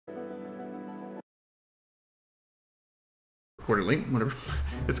Accordingly, whatever.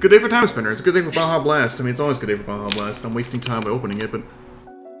 It's a good day for Timespinner. It's a good day for Baja Blast. I mean, it's always a good day for Baja Blast. I'm wasting time by opening it, but...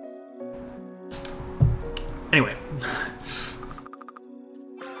 Anyway.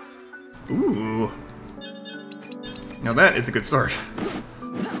 Ooh. Now that is a good start.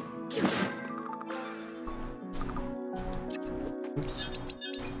 Oops.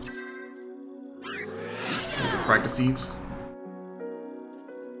 Practice seeds.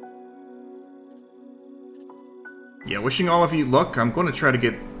 Yeah, wishing all of you luck. I'm going to try to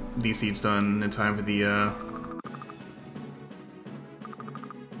get these seeds done in time for the,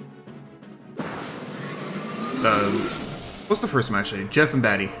 what's the first match today? Jeff and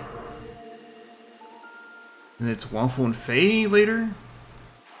Batty. And it's Waffle and Faye later?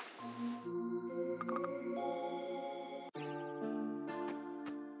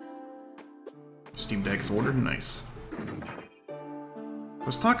 Steam Deck is ordered? Nice. I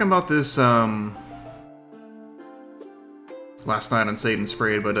was talking about this, last night on Satan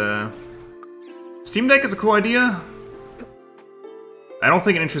Sprayed, but, Steam Deck is a cool idea. I don't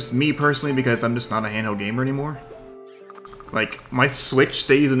think it interests me personally because I'm just not a handheld gamer anymore. Like, my Switch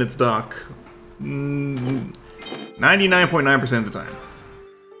stays in its dock 99.9% of the time.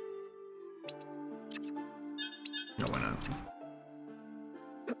 No, why not?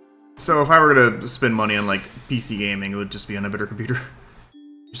 So if I were to spend money on, like, PC gaming, it would just be on a better computer.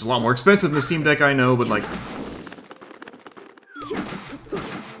 It's a lot more expensive than the Steam Deck, I know, but, like...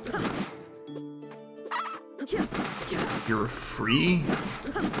 You're free?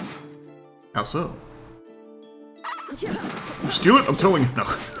 How so? Steal it? I'm telling you. No.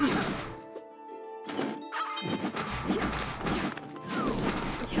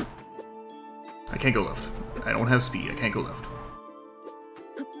 I can't go left. I don't have speed. I can't go left.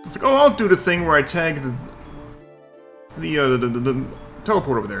 It's like, oh, I'll do the thing where I tag the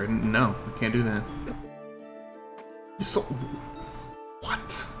teleport over there. No, I can't do that. So,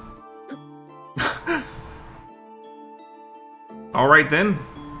 what? Alright then.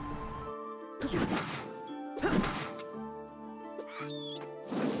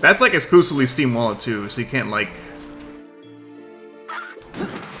 That's like exclusively Steam Wallet too, so you can't like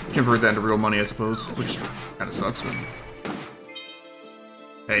convert that into real money, I suppose, which kind of sucks, but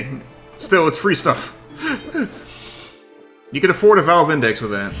hey, still, it's free stuff. You can afford a Valve Index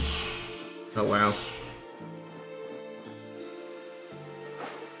with that. Oh wow.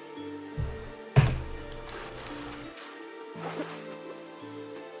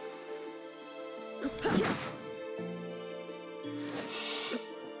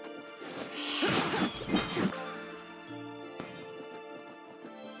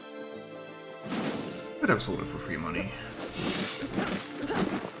 Could have sold it for free money.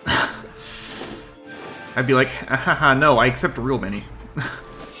 I'd be like, haha, no, I accept real money.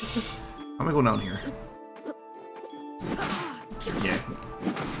 I'm gonna go down here. Yeah,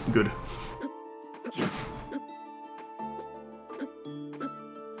 good.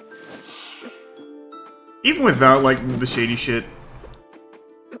 Even without, like, the shady shit,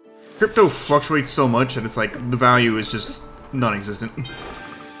 crypto fluctuates so much that it's like, the value is just non-existent.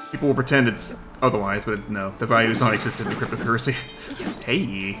 People will pretend it's otherwise, but no, the value is non-existent in cryptocurrency.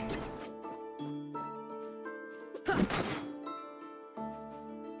 Hey!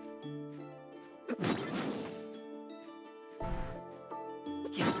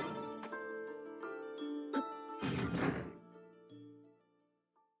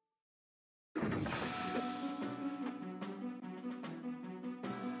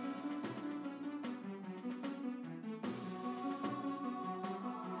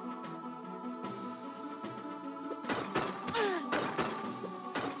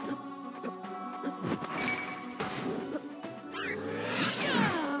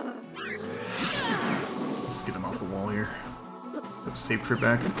 Let's get him off the wall here. Have a safe trip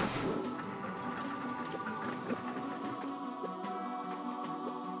back.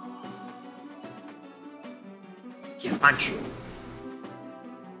 Punch!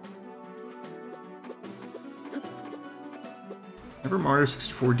 Remember Mario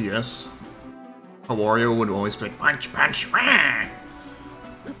 64 DS? How Wario would always be like, punch, punch, wah!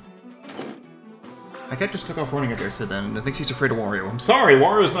 My cat just took off running at there, said that, and I think she's afraid of Wario. I'm sorry,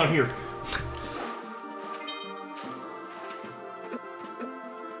 Wario's not here.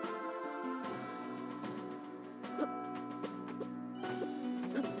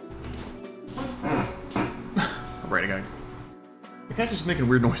 Alright, I got it. My cat's just making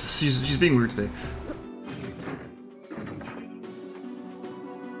weird noises. She's being weird today.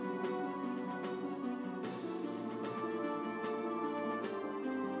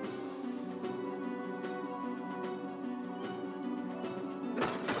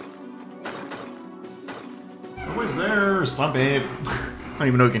 Nobody's there. Stop it. I don't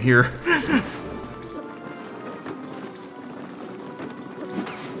even know you can hear.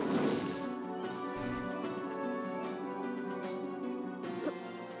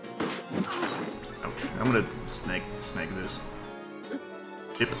 Ouch. I'm gonna snag this.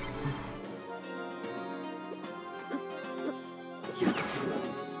 Yep.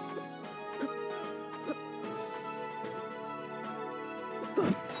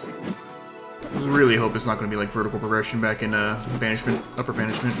 I really hope it's not going to be like vertical progression back in banishment, upper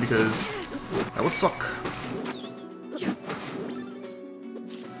banishment, because that would suck.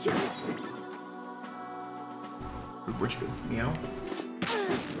 Where'd you go? Meow?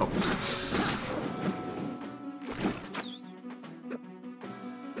 Oh.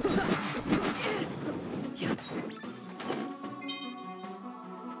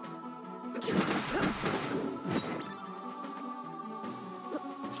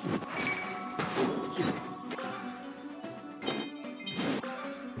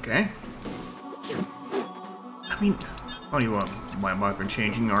 Okay. I mean, I don't even want my bother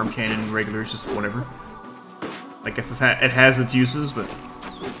changing arm cannon regulars, just whatever. I guess it has its uses, but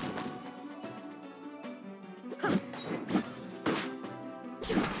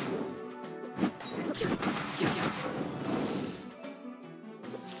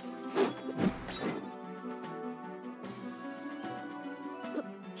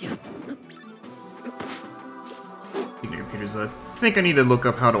computers. I think I need to look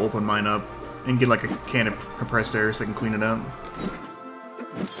up how to open mine up and get like a can of compressed air so I can clean it out.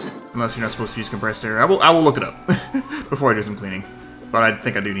 Unless you're not supposed to use compressed air. I will look it up before I do some cleaning. But I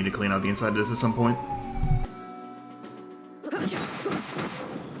think I do need to clean out the inside of this at some point.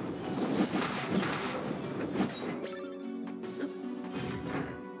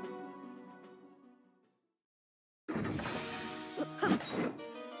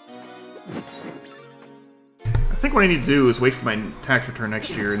 I think what I need to do is wait for my tax return next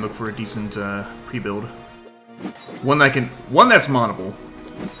year and look for a decent pre-build. One that's moddable.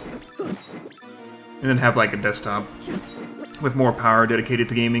 And then have like a desktop with more power dedicated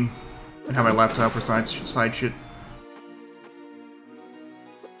to gaming. And have my laptop for side shit.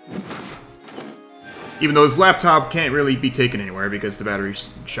 Even though this laptop can't really be taken anywhere because the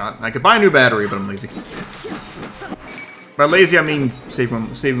battery's shot. I could buy a new battery, but I'm lazy. By lazy, I mean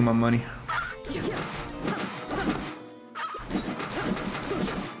saving my money.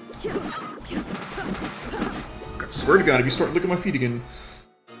 I swear to God, if you start licking my feet again,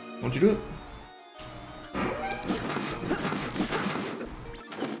 why don't you do it?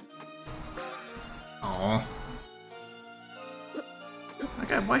 Aww.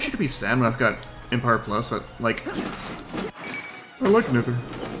 Okay, why should it be sad when I've got Empire Plus, but, like... I like Nether.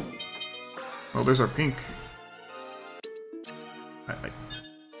 Oh, there's our pink.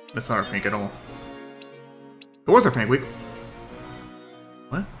 That's not our pink at all. It was our pink, wait.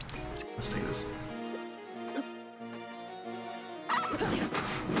 What? Let's take this.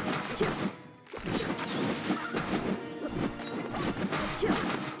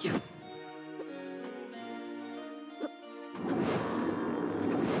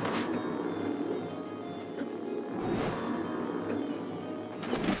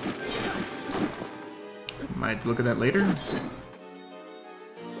 Might look at that later.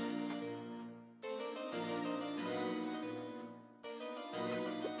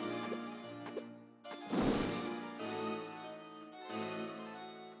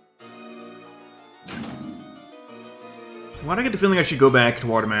 Why do I get the feeling I should go back to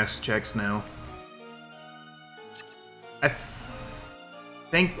watermass checks now? I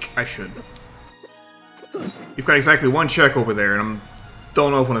think I should. You've got exactly one check over there, and I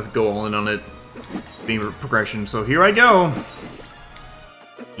don't know if I want to go all in on it being progression, so here I go.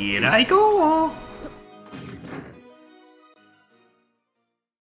 Here I go.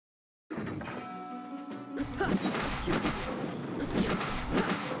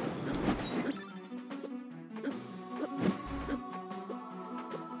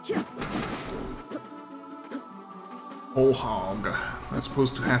 Whole hog, as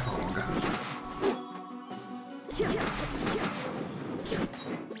opposed to half hog.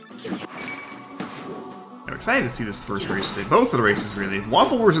 I'm excited to see this first race today. Both of the races, really.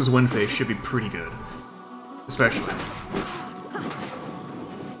 Waffle versus Windface should be pretty good. Especially.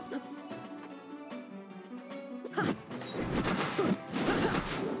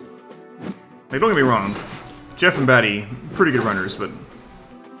 Like, don't get me wrong. Jeff and Batty, pretty good runners, but...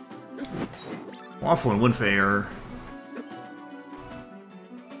 Waffle and Windface are...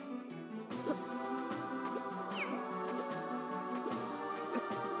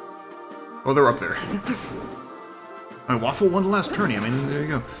 Oh, they're up there. I mean, Waffle won the last tourney. I mean, there you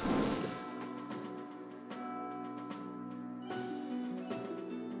go.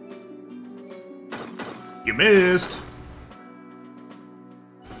 You missed!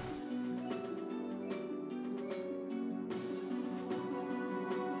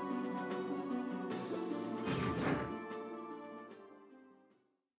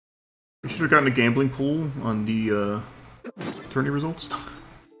 We should have gotten a gambling pool on the tourney results.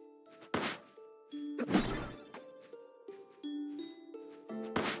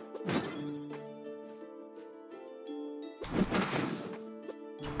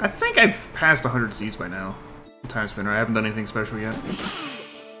 I think I've passed 100 seeds by now. Timespinner. I haven't done anything special yet.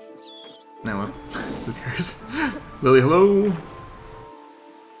 Now, well, who cares? Lily, hello.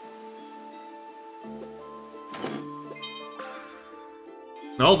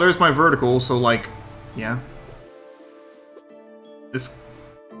 Oh, there's my vertical, so like, yeah. This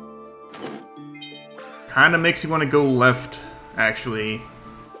kind of makes you want to go left, actually.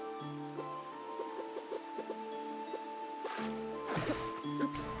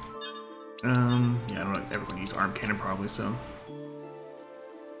 Yeah, I don't know, everyone needs arm cannon probably, so.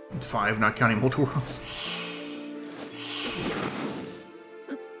 And 5, not counting multi-worlds.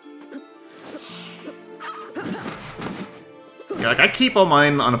 Yeah, like, I keep all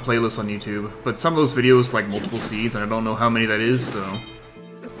mine on a playlist on YouTube, but some of those videos, like, multiple seeds, and I don't know how many that is, so...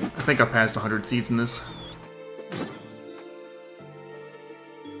 I think I passed 100 seeds in this.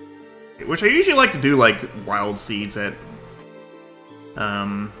 Which I usually like to do, like, wild seeds at...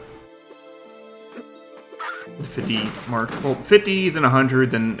 the 50 mark. Well, 50, then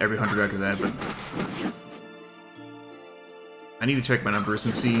 100, then every 100 after that, but... I need to check my numbers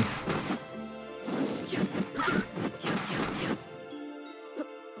and see...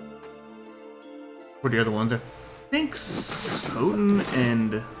 What are the other ones? I think Soden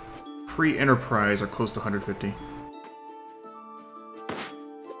and Free Enterprise are close to 150.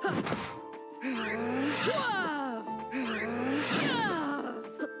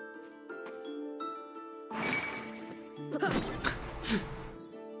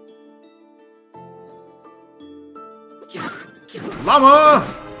 Llama!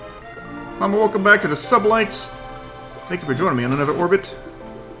 Llama, welcome back to the Sublights. Thank you for joining me on another orbit.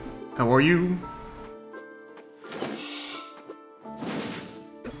 How are you?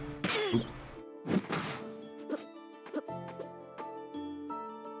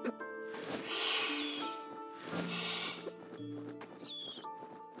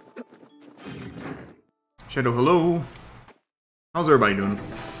 Shadow, hello. How's everybody doing?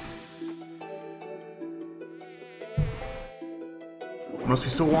 Must be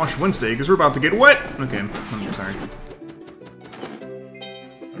still Wash Wednesday, because we're about to get wet! Okay, I'm sorry.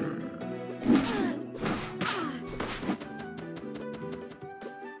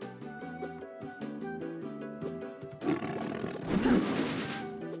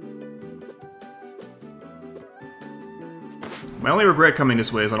 My only regret coming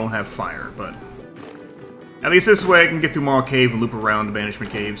this way is I don't have fire, but... At least this way I can get through Maw Cave and loop around the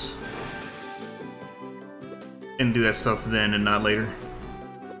Banishment Caves. And do that stuff then and not later.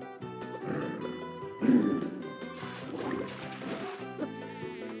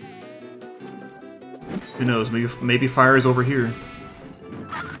 Who knows, maybe fire is over here.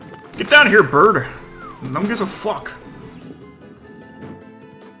 Get down here, bird! No one gives a fuck.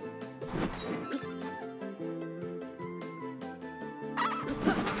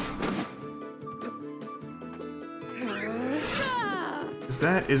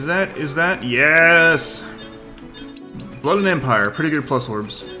 Is that? Yes! Blood and Empire, pretty good plus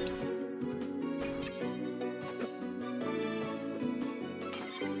orbs.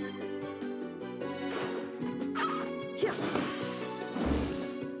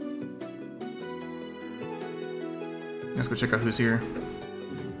 Let's go check out who's here.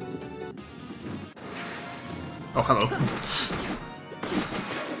 Oh, hello.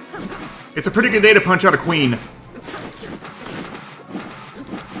 It's a pretty good day to punch out a queen.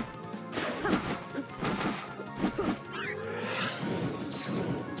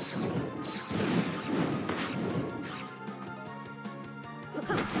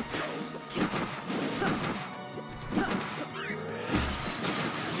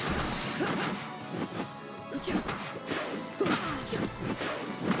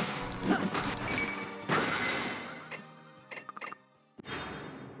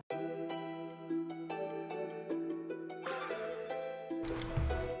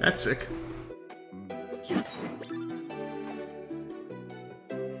 That's sick. Two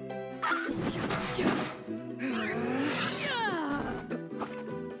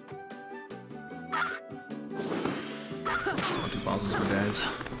bosses for dads.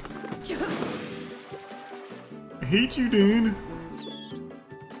 I hate you, dude.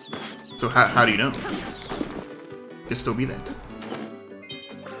 So how do you know? Just still be that.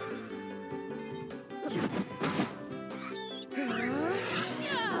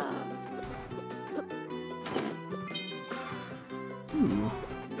 Ooh.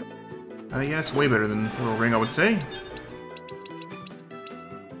 Yeah, it's way better than Whirl Ring, I would say.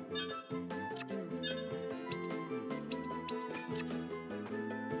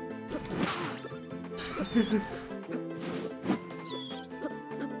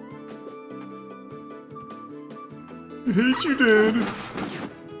 I hate you, Dad.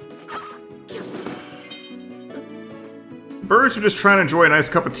 Birds were just trying to enjoy a nice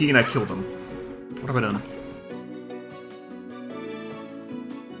cup of tea and I killed them. What have I done?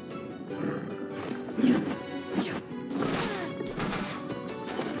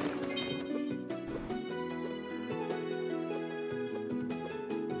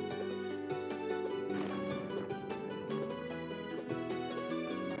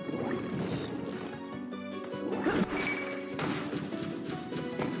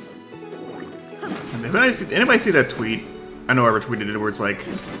 If anybody see that tweet? I know I retweeted it where it's like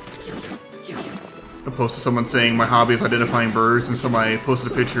a post of someone saying my hobby is identifying birds, and somebody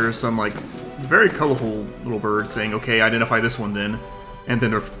posted a picture of some like very colorful little bird saying, okay, identify this one then. And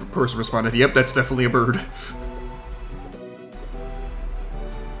then a person responded, yep, that's definitely a bird.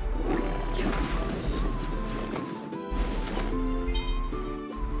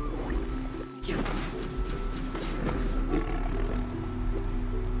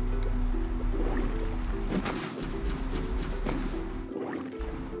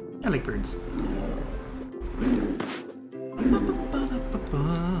 I like birds.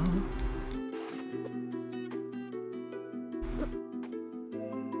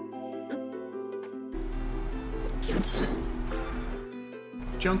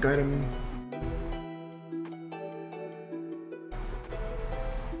 Junk item.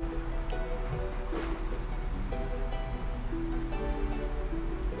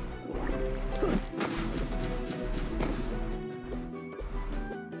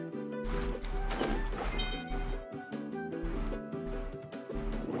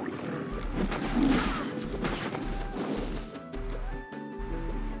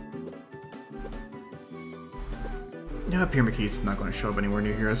 Yeah, Pyramid Key's not going to show up anywhere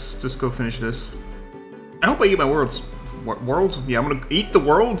near here. Let's just go finish this. I hope I eat my worlds. Worlds? Yeah, I'm going to eat the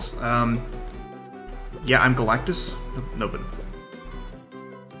worlds. Yeah, I'm Galactus. No, but...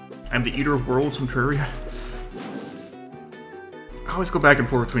 I'm the eater of worlds from Terraria. I always go back and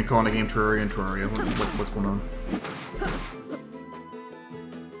forth between calling a game Terraria and Terraria. What's going on?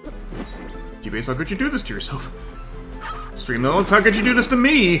 T-Base, how could you do this to yourself? Streamlords, how could you do this to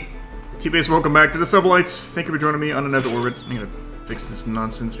me? T-Base, welcome back to the Sublights. Thank you for joining me on another orbit. I'm gonna fix this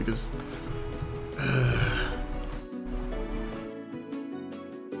nonsense because...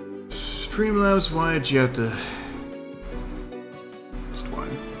 Streamlabs, why did you have to... Just why?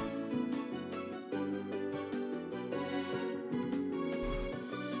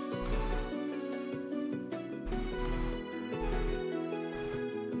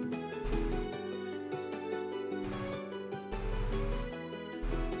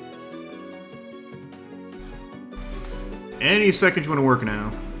 Any second you want to work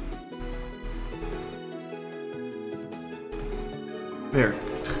now. There.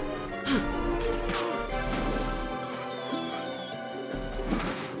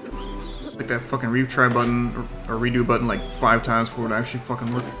 Like that fucking retry button or redo button like 5 times before it actually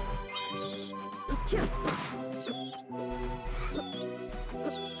fucking work.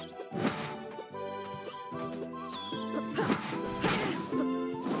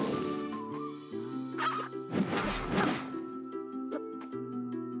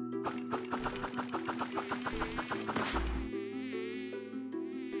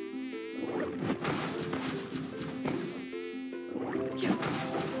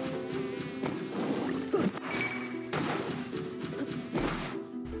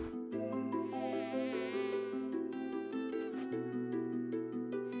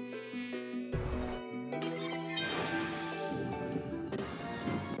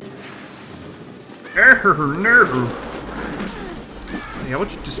 No. Yeah, why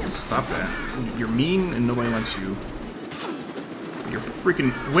don't you just stop that? You're mean and nobody likes you. Your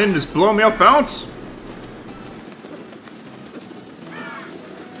freaking wind is blowing me off balance!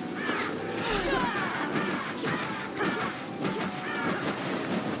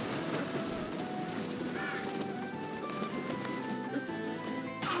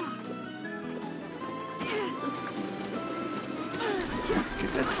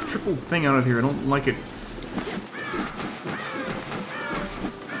 Get that triple thing out of here, I don't like it.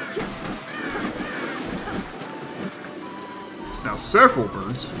 Now several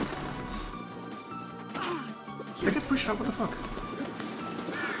birds. I get pushed out, what the fuck?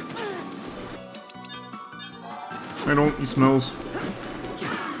 I don't, he smells.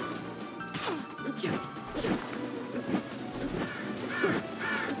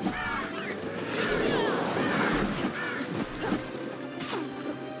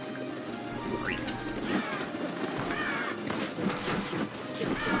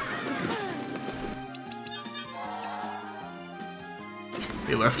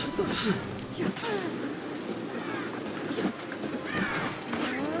 They left.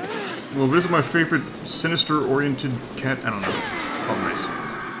 Well, this is my favorite sinister-oriented cat. I don't know. Oh, nice.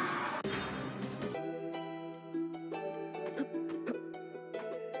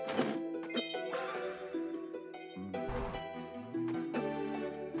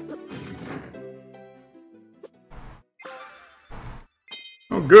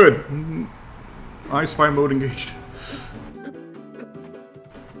 Oh, good. I spy mode engaged.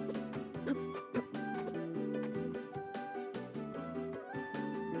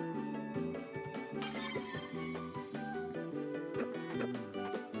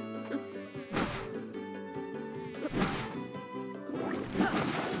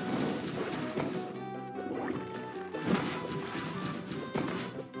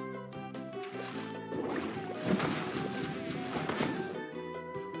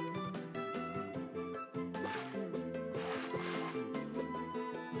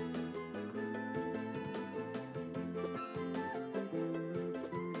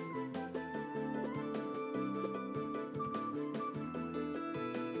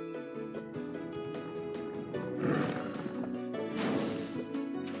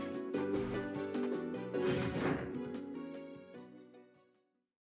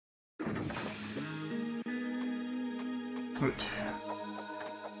 Right.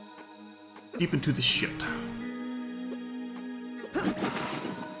 Deep into the shit.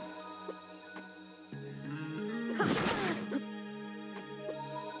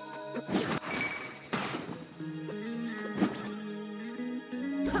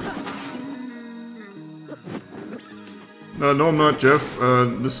 No, I'm not, Jeff.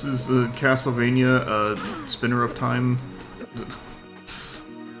 This is Castlevania, Spinner of Time.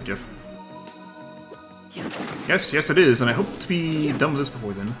 Jeff. Yes, it is, and I hope to be done with this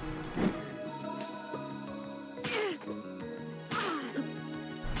before then.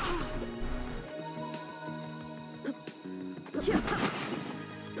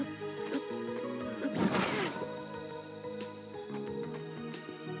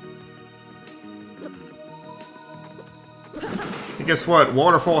 And guess what?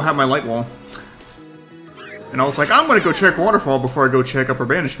 Waterfall had my light wall. And I was like, I'm gonna go check Waterfall before I go check Upper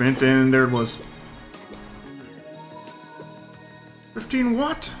Banishment, and there it was. 15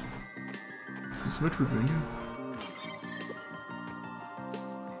 what? Is Metrovania?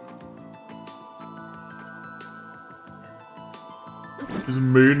 Is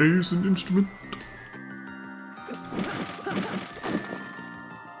mayonnaise an instrument?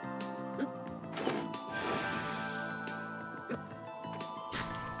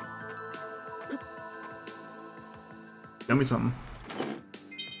 Tell me something.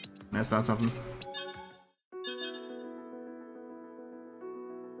 That's not something.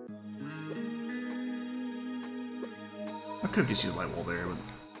 I could have just used a light wall there, but...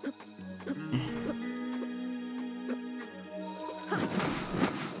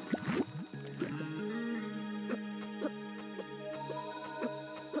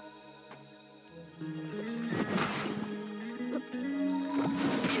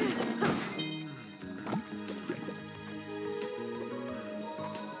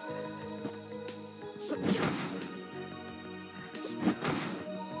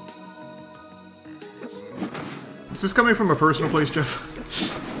 Is this coming from a personal place, Jeff?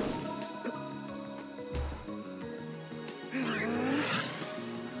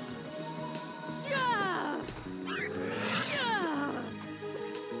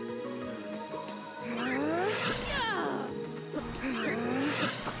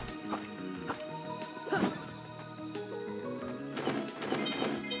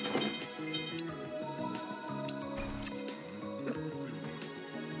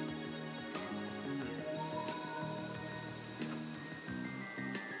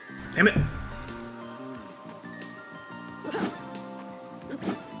 Damn it!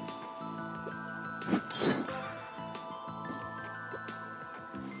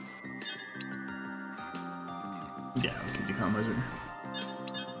 Yeah, I'll keep the economizer.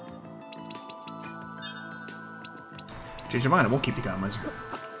 Change your mind, I won't keep the economizer.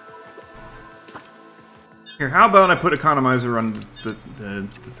 Here, how about I put economizer on the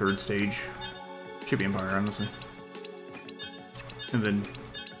third stage? Should be Empire, honestly. And then,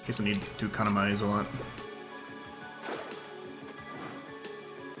 in case I need to economize a lot.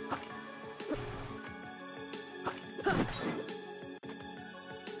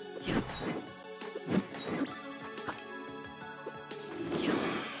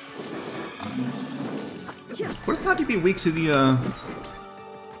 What if thought you'd be weak to the,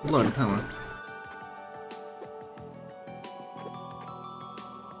 blood power?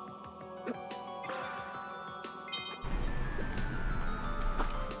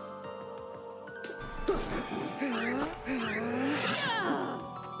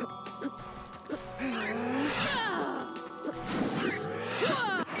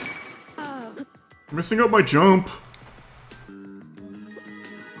 Messing up my jump.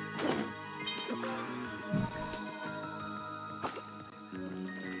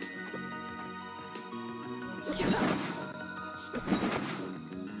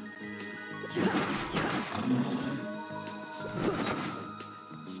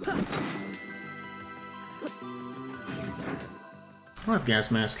 I don't have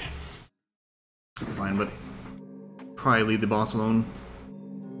gas mask. Fine, but probably leave the boss alone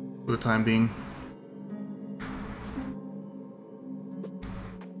for the time being.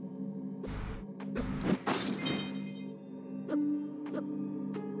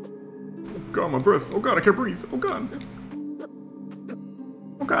 God, my breath. Oh god, I can't breathe. Oh god.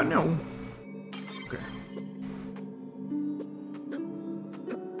 Oh god, no. Okay.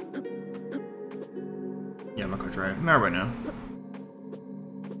 Yeah, I'm not gonna try it. Not right now.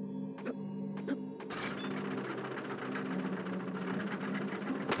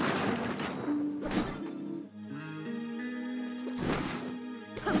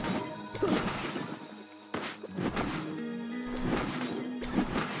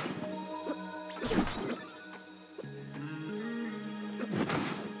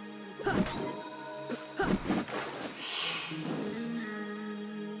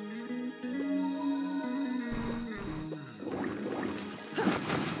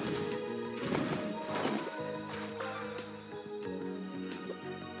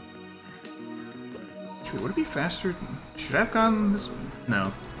 Would it be faster? Should I have gone this way?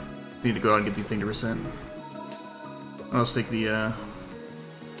 No. Need to go out and get the thing to reset. I'll just take the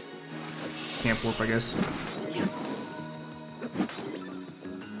camp warp, I guess.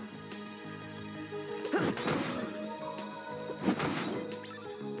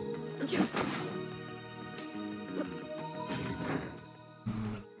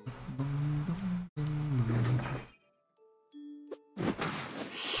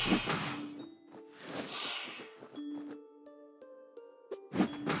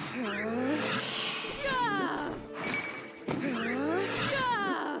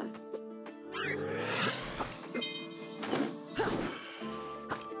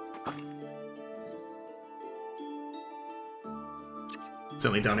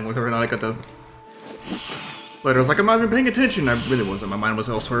 Certainly doubting whether or not I got the... Later, I was like, I'm not even paying attention. I really wasn't. My mind was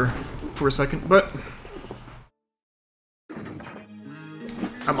elsewhere for a second, but...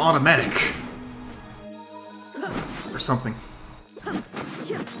 I'm automatic. Or something.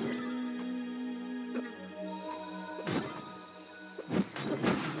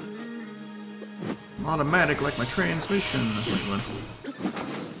 I'm automatic like my transmission.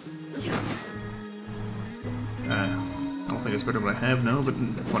 I think it's better than what I have, no, but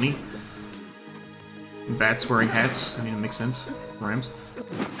funny. Bats wearing hats. I mean, it makes sense. Rhymes.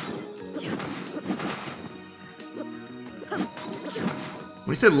 When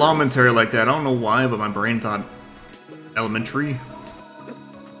you said elementary like that, I don't know why, but my brain thought elementary.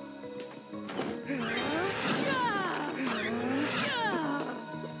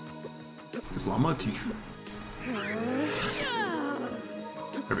 Is Llama a teacher?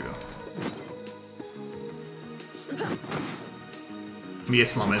 There we go.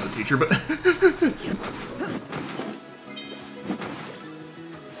 Yes, Llama is a teacher, but...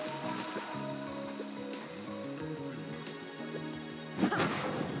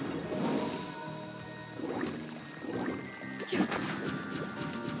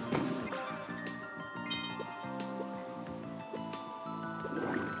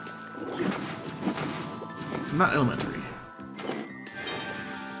 Not elementary.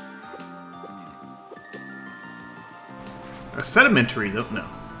 A sedimentary, though? No.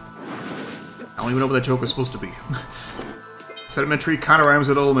 I don't even know what that joke was supposed to be. Sedimentary kind of rhymes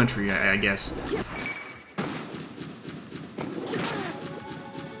with elementary, I guess.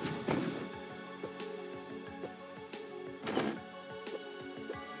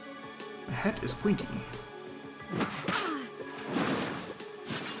 My head is pointy.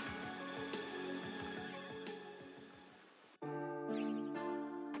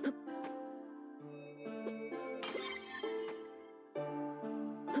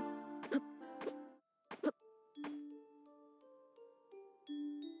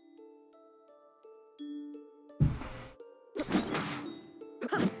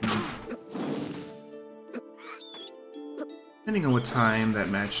 Depending on what time that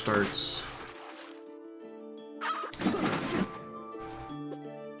match starts.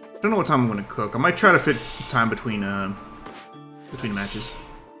 Don't know what time I'm gonna cook. I might try to fit time between matches.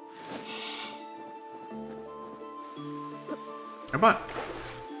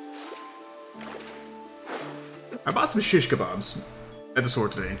 I bought some shish kebabs at the store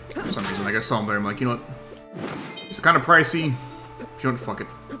today for some reason. Like, I saw them there. I'm like, you know what? It's kind of pricey. You know what? Fuck it.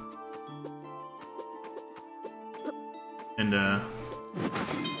 And, I'm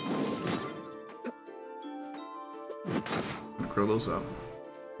gonna grill those up.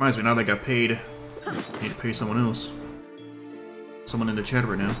 Reminds me, now that I got paid, I need to pay someone else. Someone in the chat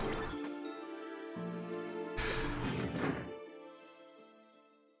right now.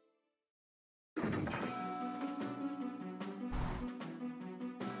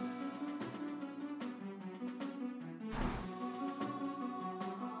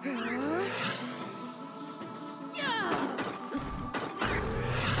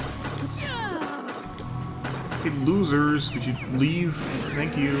 Hey, losers, could you leave?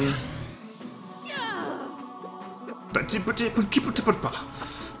 Thank you.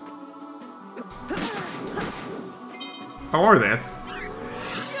 How are they?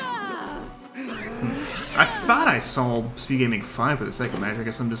 I thought I saw Speed Gaming 5 for the second match. I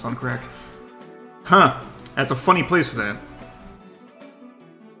guess I'm just on crack. Huh. That's a funny place for that.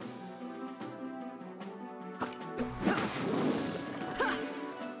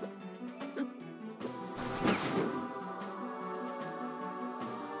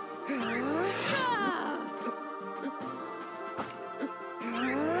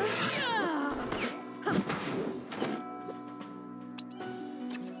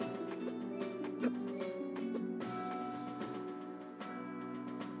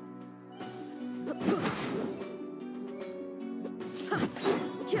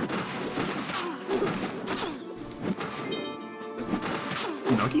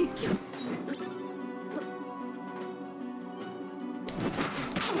 Nuggy?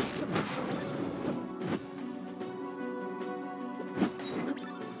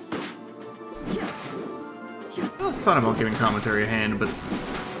 I thought about giving commentary a hand, but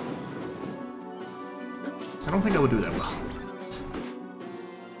I don't think I would do that well.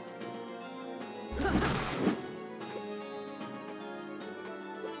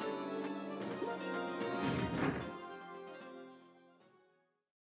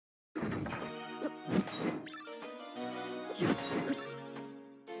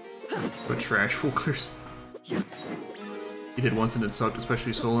 But trash full clears. He did once and it sucked,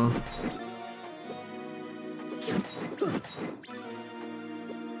 especially solo.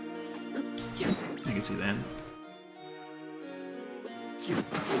 I can see that.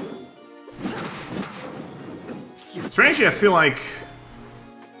 Strangely, I feel like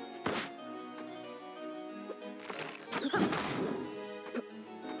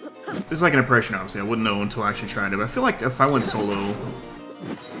this is like an impression, obviously. I wouldn't know until I actually tried it, but I feel like if I went solo,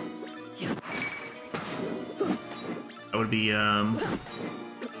 I would be,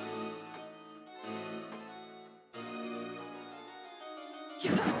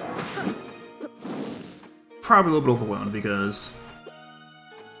 probably a little bit overwhelmed because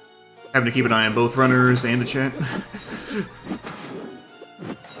having to keep an eye on both runners and the chat.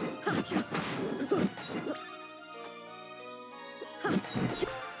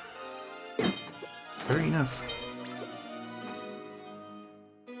 Fair enough.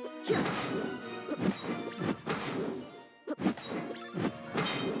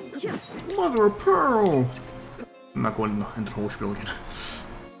 Mother of pearl! I'm not going into the whole spiel again.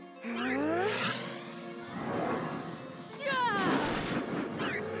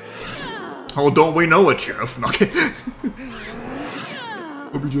 Oh, don't we know it, Jeff? Love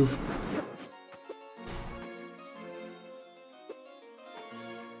you, Jeff.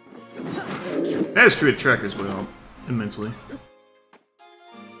 That's true, the trackers will help immensely.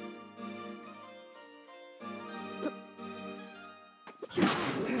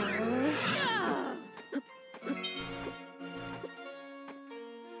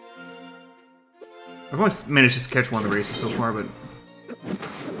 I've always managed to catch one of the races so far, but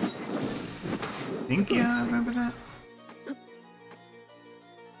I think, yeah, I remember that.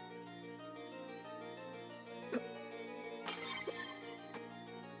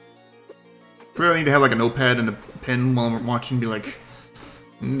 Really need to have like a notepad and a pen while I'm watching, be like,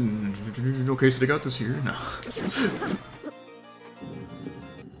 okay, so they got this here. No.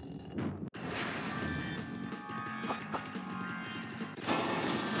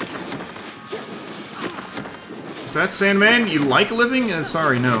 Is that Sandman? You like living?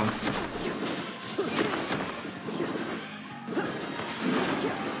 Sorry, no.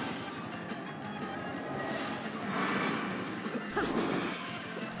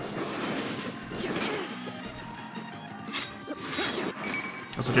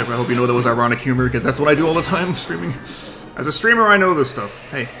 Also, Jeff, I hope you know that was ironic humor, because that's what I do all the time, streaming. As a streamer, I know this stuff.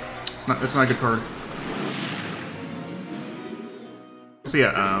 Hey, it's not a good card. So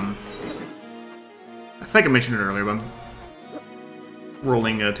yeah, I think I mentioned it earlier, but I'm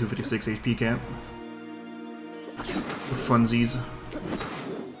rolling a 256 HP cap. For funsies.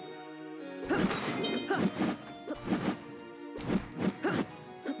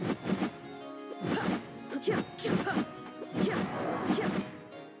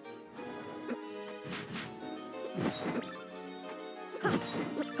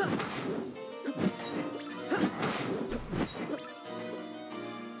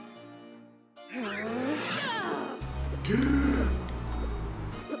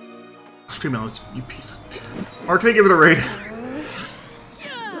 Stream out, you piece of... Mark, thank you for the raid.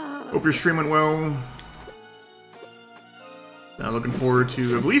 Hope your stream went well. Now looking forward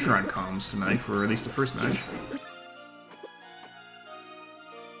to, I believe you're on comms tonight for at least the first match.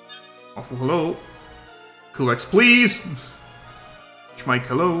 Awful hello. Cool X, please. Mike,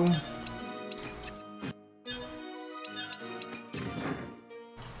 hello.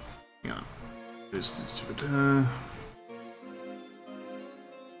 Hang on.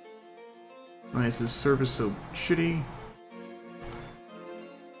 Why is this service so shitty?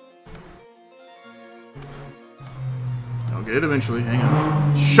 I'll get it eventually, hang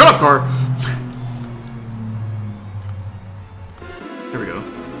on. Shut up, car! There we go.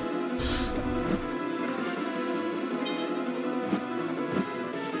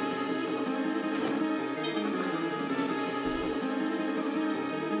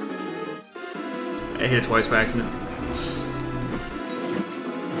 I hit it twice by accident.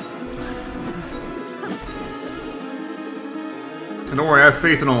 And don't worry, I have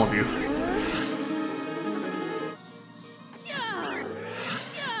faith in all of you.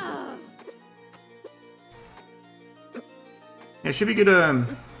 Yeah, it should be good,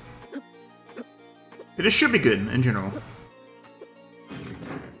 it just should be good, in general.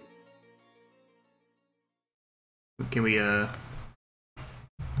 Can we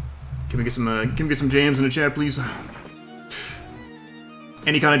get some jams in the chat, please?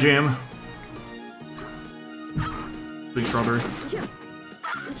 Any kind of jam. Please, strawberry.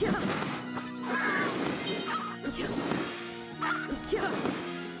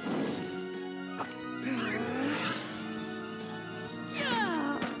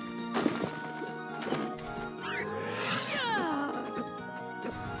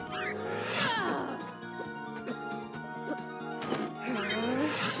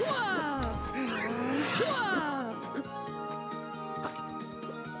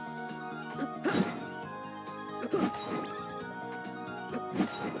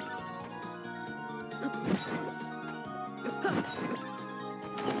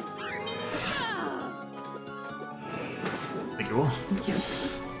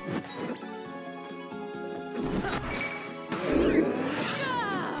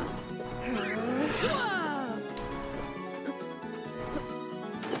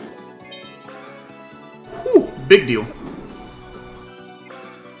 Big deal.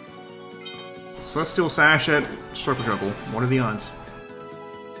 Celestial Sash at Circle Juggle. What are the odds?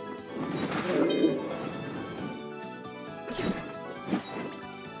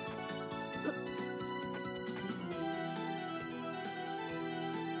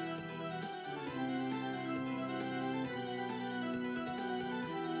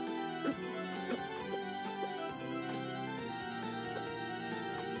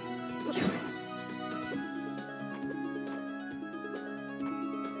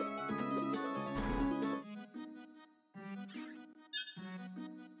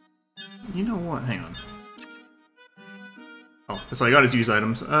 You know what? Hang on. Oh, that's all I got is use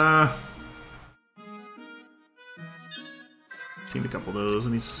items. Give me a couple of those.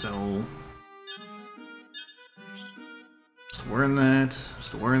 Let me sell. Just wearing that.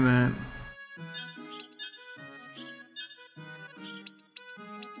 Just wearing that.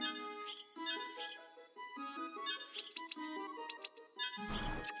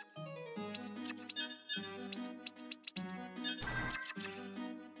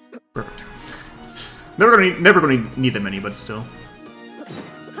 Perfect. Never gonna need that many, but still.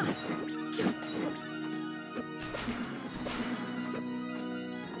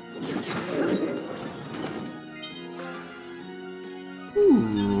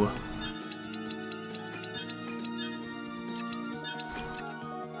 Ooh.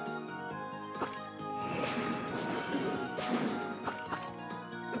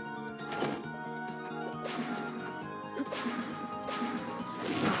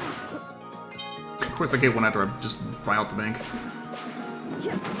 Of course I get one after I just buy out the bank.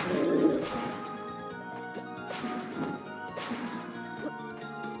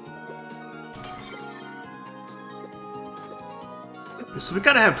 So we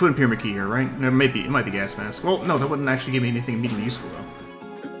gotta have Twin Pyramid Key here, right? It might be Gas Mask. Well, no, that wouldn't actually give me anything immediately useful,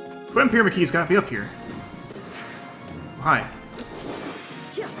 though. Twin Pyramid Key's gotta be up here. Hi.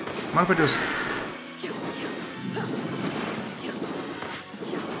 Mind if I just...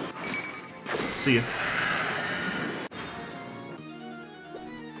 See ya.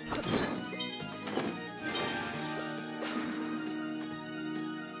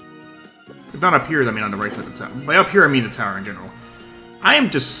 If not up here, I mean on the right side of the tower. By up here, I mean the tower in general. I am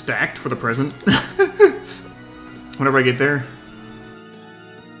just stacked for the present. Whenever I get there.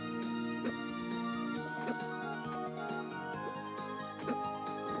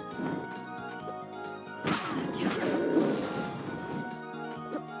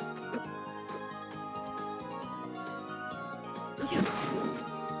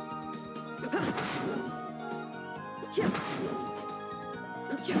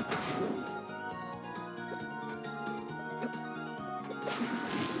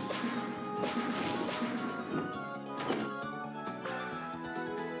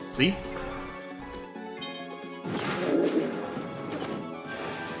 See?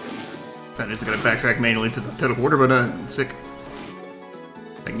 So I just gotta backtrack manually to the teleporter, but sick.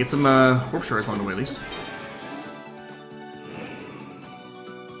 I can get some warp shards along the way at least.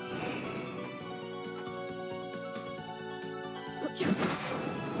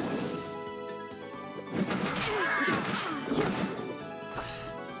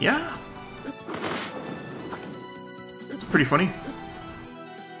 Yeah. It's pretty funny.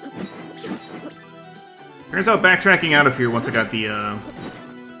 Turns out backtracking out of here once I got the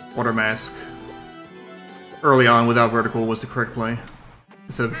water mask early on without vertical was the correct play.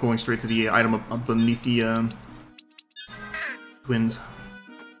 Instead of going straight to the item up beneath the twins.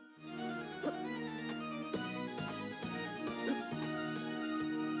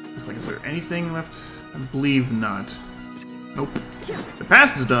 It's like, is there anything left? I believe not. Nope. The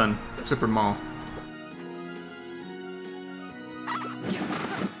past is done, except for Maul.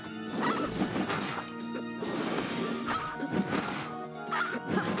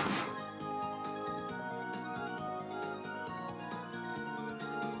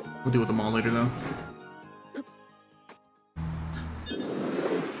 We'll deal with them all later, though.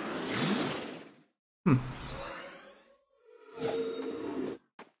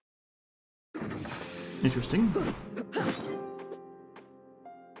 Interesting.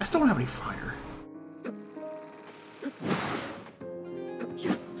 I still don't have any fire.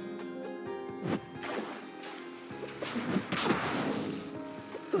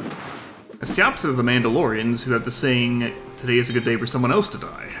 It's the opposite of the Mandalorians, who have the saying, "Today is a good day for someone else to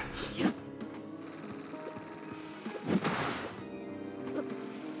die."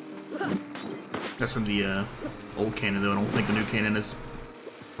 That's from the old canon, though. I don't think the new canon has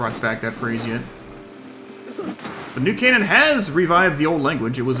brought back that phrase yet. The new canon has revived the old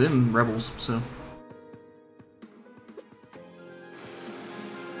language. It was in Rebels, so...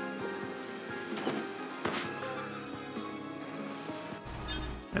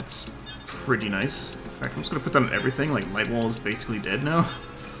 That's pretty nice. In fact, I'm just gonna put that on everything. Like, Lightwall is basically dead now.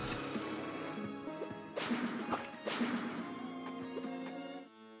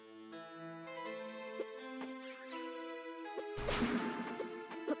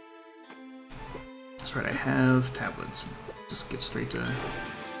 That's right, I have tablets. Just get straight to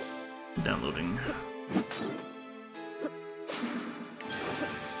downloading.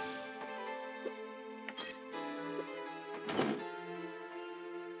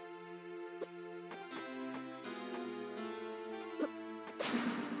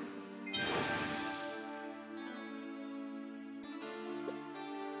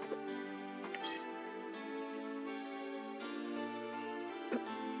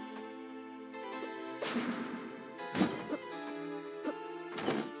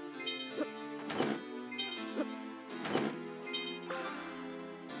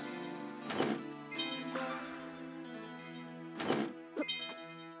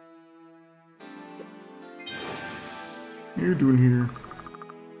 What are you doing here?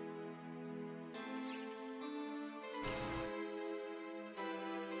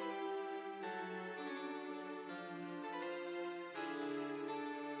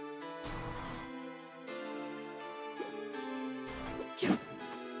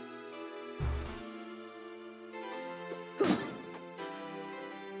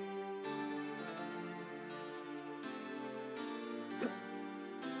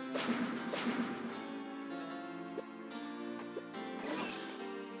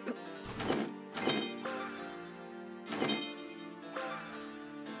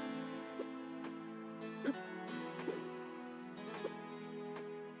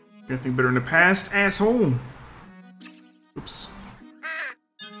 Anything better in the past, asshole? Oops.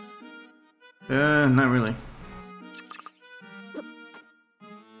 Not really.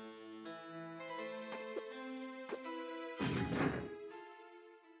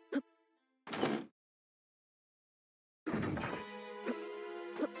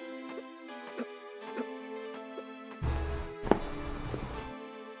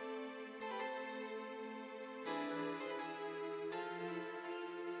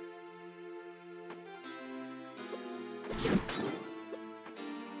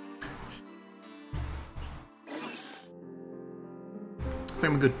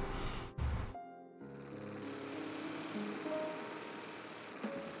 I'm good.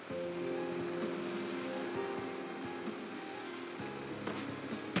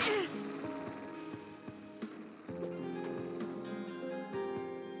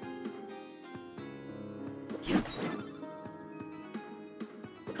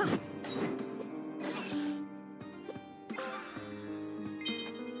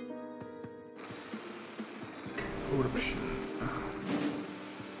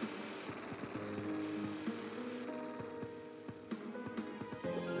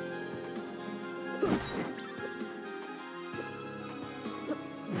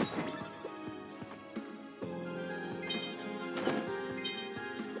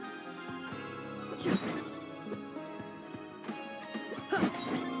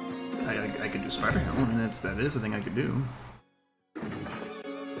 I could do Spider Helm. I mean, that is a thing I could do.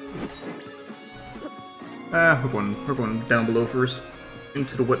 We're going down below first,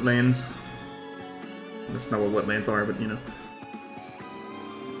 into the wetlands. That's not what wetlands are, but you know.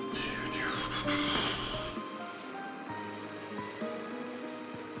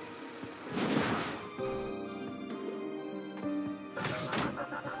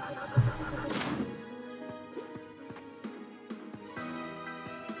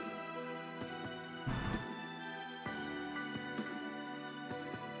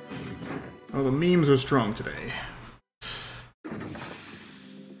 Oh, the memes are strong today.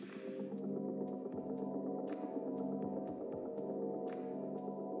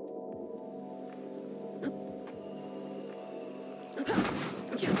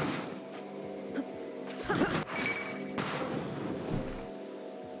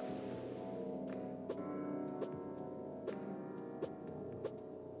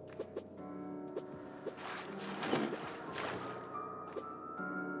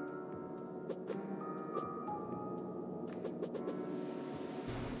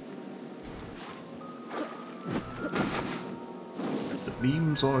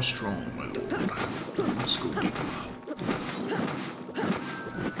 Beams are strong, my lord. Let's go deep.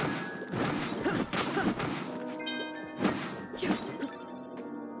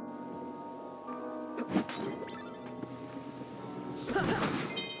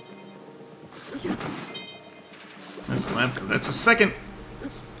 That's the lab code. That's the second,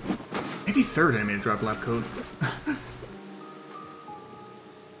 maybe third enemy to drop lab code.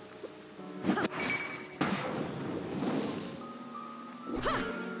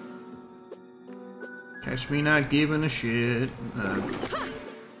 Catch me not giving a shit.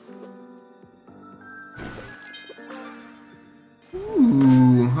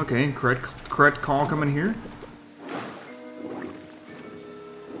 Ooh, okay, correct call coming here.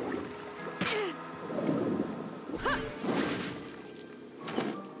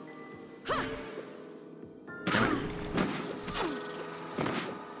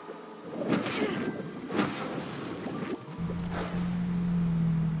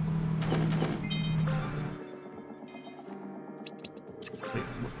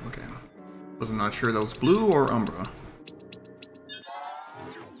 Okay. Was not sure that was blue or Umbra.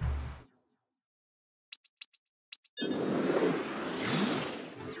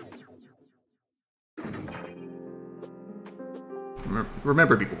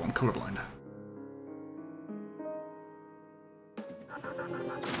 Remember people, I'm colorblind.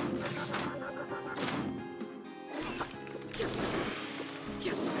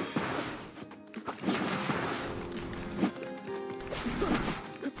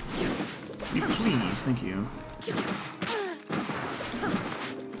 Please, thank you.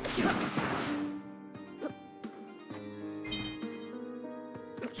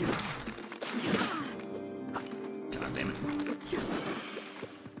 God damn it.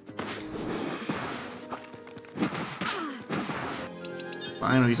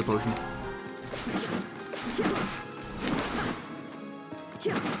 Fine, I'll use a potion.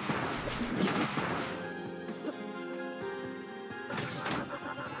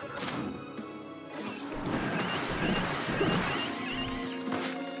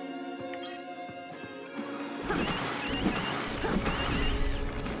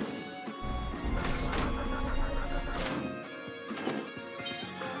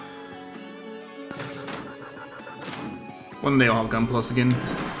 One day I'll have Gun Plus again.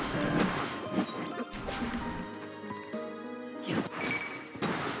 Hey,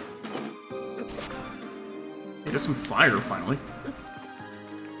 there's some fire finally.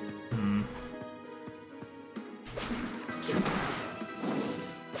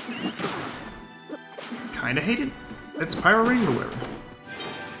 Kinda hate it. It's Pyro Ring or whatever.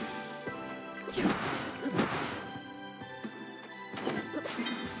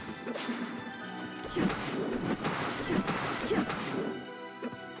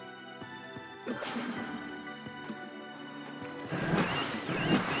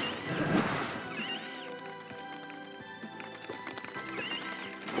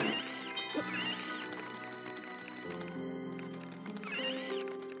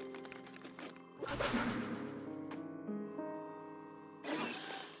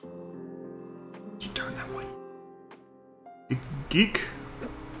 geek.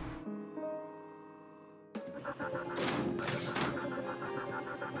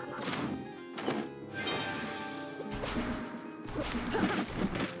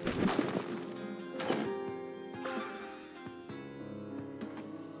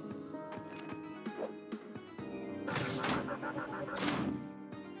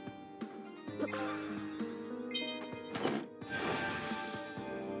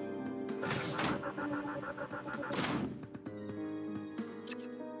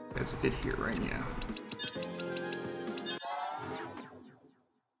 That's it here, right? Yeah.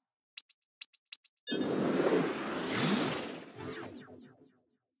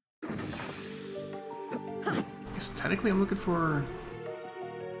 I guess technically I'm looking for...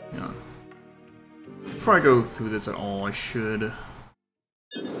 Yeah. Before I go through this at all, I should...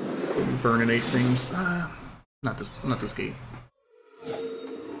 burninate things. Not this gate.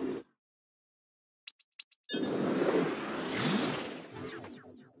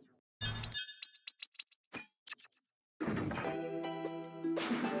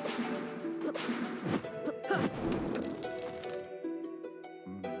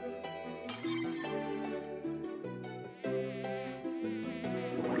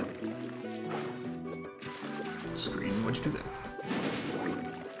 Screen, what'd you do there?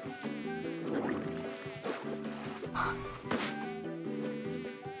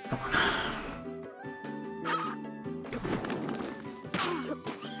 Come on.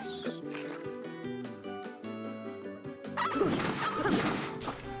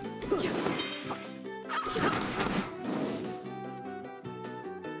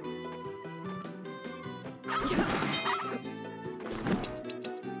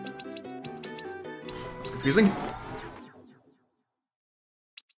 It's confusing.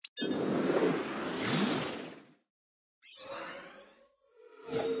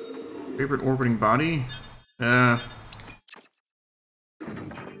 Favorite orbiting body? No. I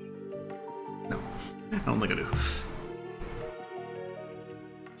don't think I do.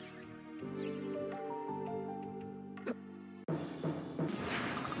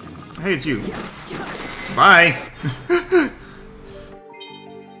 Hey, it's you. Bye!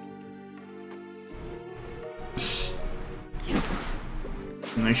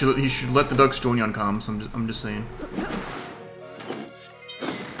 He should let the ducks join you on comms, I'm just saying.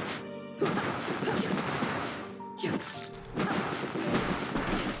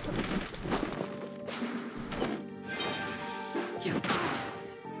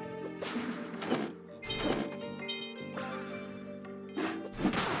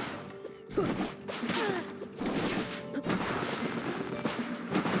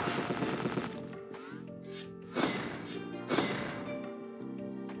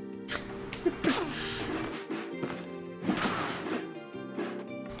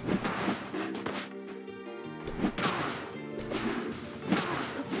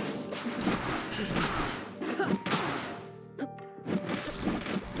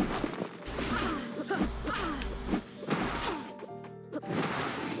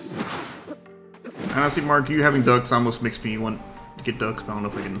 Honestly, Mark, you having ducks almost makes me want to get ducks, but I don't know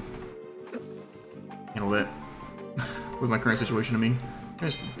if I can handle that with my current situation. I mean,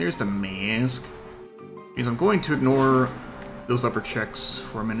 there's the mask. Because I'm going to ignore those upper checks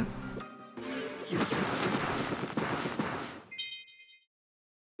for a minute.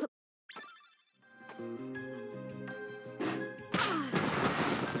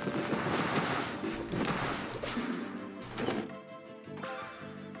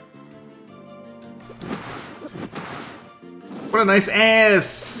 What a nice ass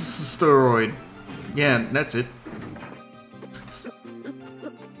steroid. Yeah, that's it.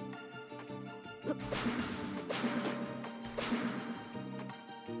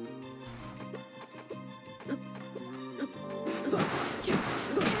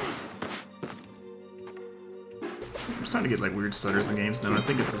 I'm starting to get like weird stutters in games now. I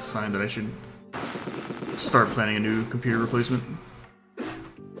think it's a sign that I should start planning a new computer replacement.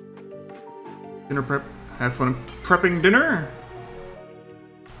 Dinner prep. Have fun prepping dinner.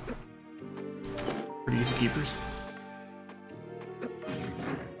 Pretty easy keepers.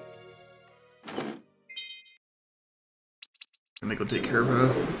 And they go take care of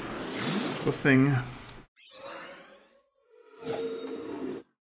the thing.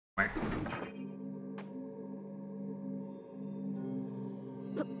 Right.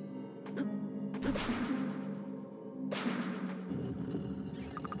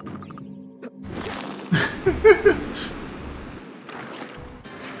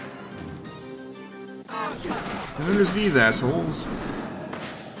 And then there's these assholes.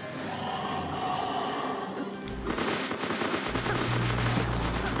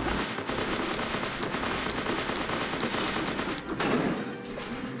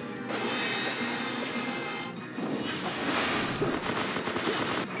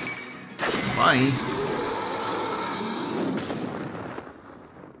 Bye.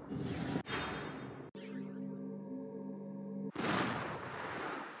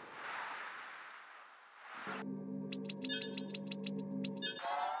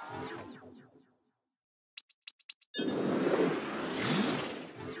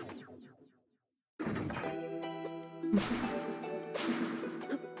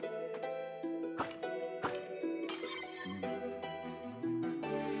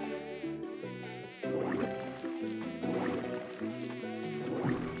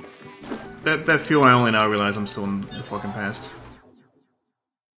 That feel I only now realize I'm still in the fucking past.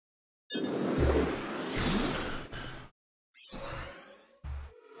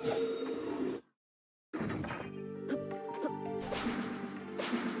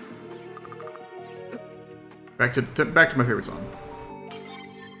 Back to my favorite song.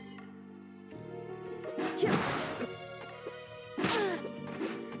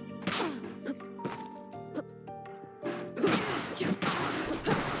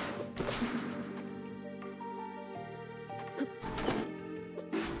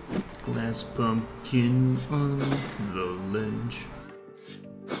 Glass pumpkin on the ledge.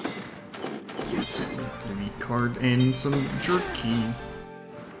 Maybe card and some jerky.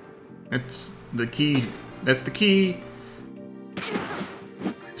 That's the key. That's the key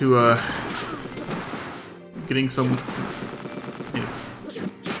to getting some.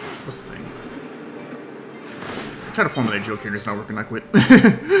 What's the thing? I'm trying to formulate a joke here and it's not working. I quit.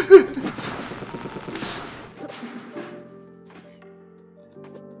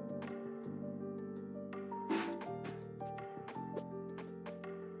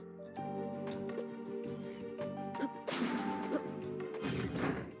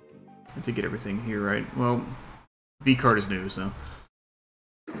 To get everything here right. Well, B card is new, so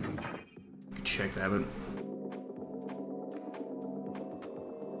I could check that, but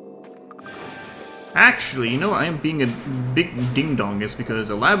actually, you know, I am being a big ding-dongus because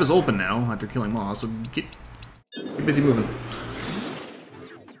the lab is open now after killing Moss, so get busy moving.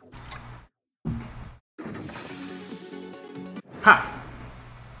 Ha!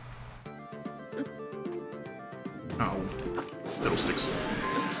 Oh, fiddlesticks.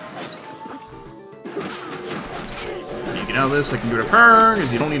 Get out of this, I can do it her,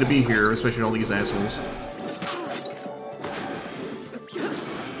 because you don't need to be here, especially all these assholes.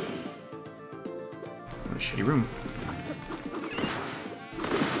 What a shitty room.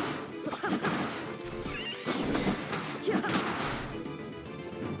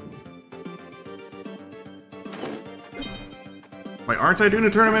 Why aren't I doing a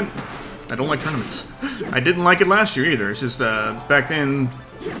tournament? I don't like tournaments. I didn't like it last year either, it's just, back then,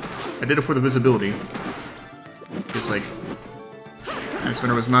 I did it for the visibility. It's like,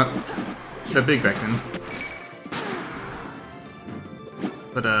 Timespinner was not that big back then.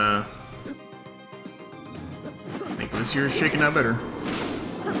 But, I think this year's shaking out better.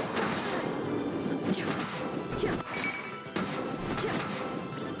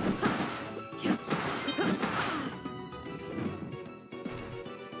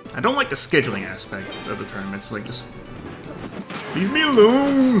 I don't like the scheduling aspect of the tournaments, like, just leave me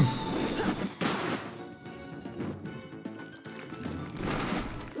alone!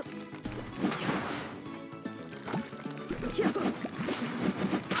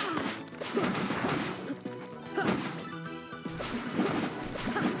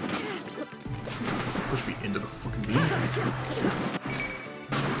 Push me into the fucking beam.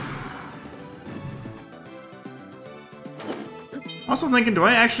 Also thinking, do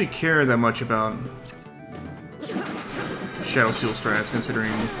I actually care that much about Shadow Steel strats,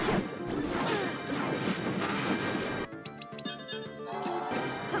 considering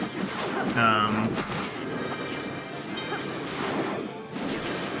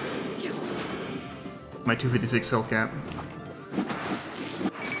my 256 health cap.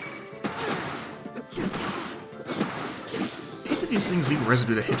 I hate that these things leave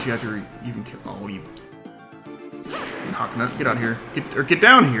residue that hit you after you even kill. Oh, you cocknut! Get out of here! Get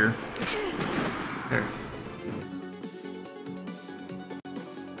down here! There.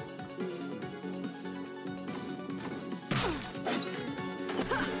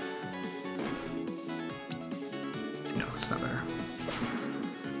 No, it's not there.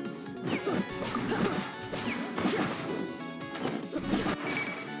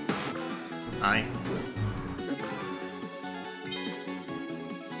 Aye.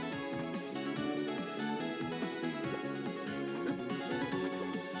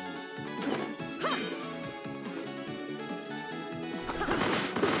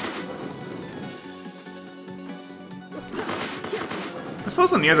 I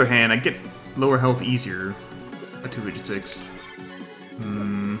suppose on the other hand, I get lower health easier at 256.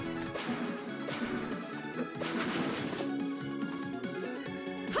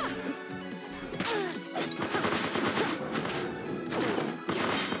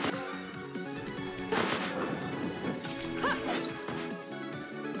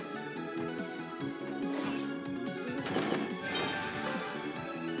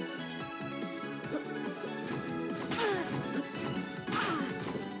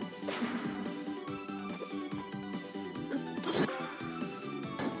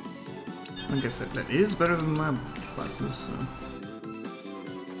 I guess that is better than lab classes, so.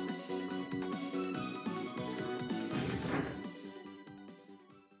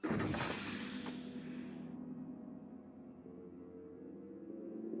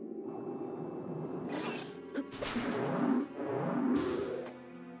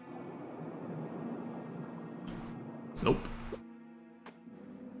 Nope.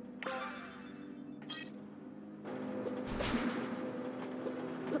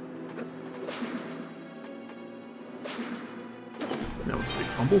 That was a big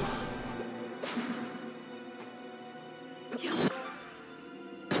fumble.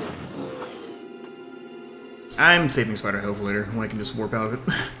 I'm saving Spider Health later, when I can just warp out of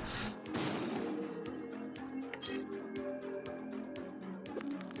it.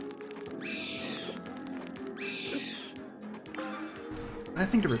 I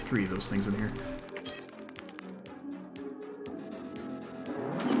think there were 3 of those things in here.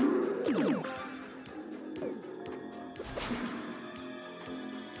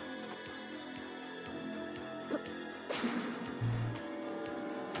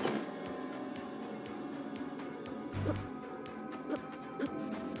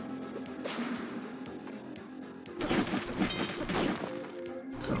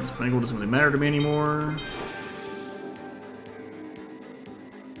 So this Bangle doesn't really matter to me anymore.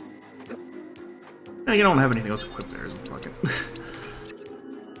 You don't have anything else equipped there, so fuck it.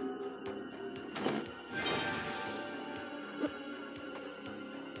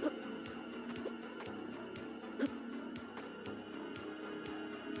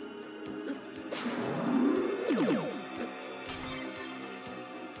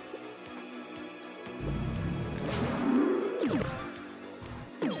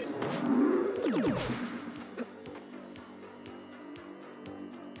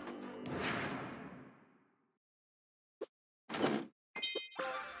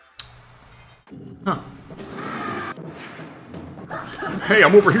 Huh. Hey,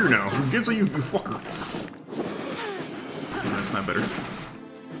 I'm over here now. Get you fucker. No, that's not better.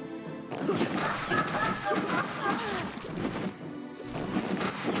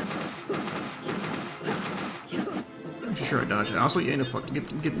 I'm sure I dodged it. Also, you ain't a fuck.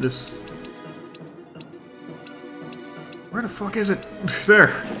 Get this. Where the fuck is it?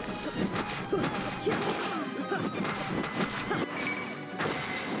 There.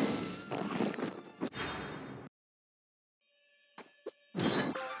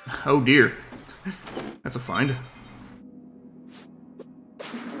 Oh dear. That's a find.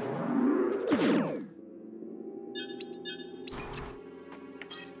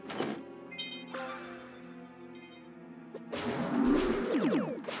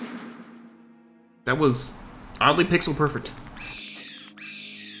 That was oddly pixel perfect.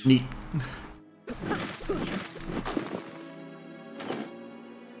 Neat.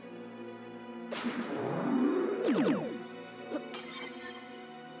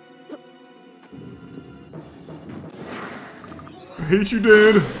 I hate you,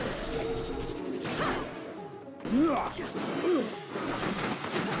 Dad.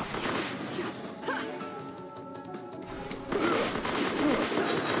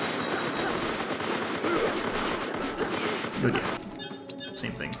 Good, yeah.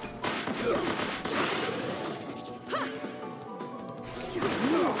 Same thing.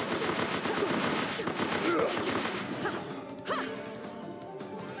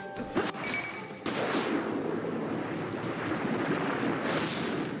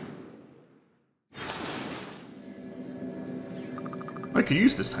 I could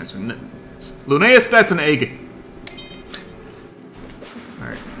use this time. Linnaeus, that's an egg.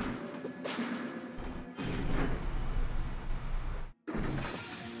 Alright.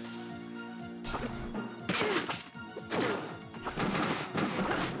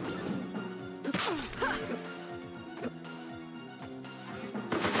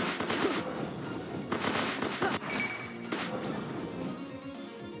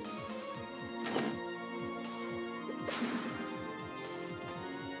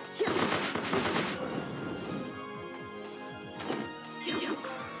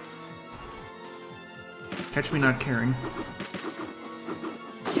 Catch me not caring.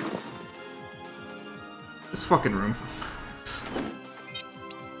 This fucking room.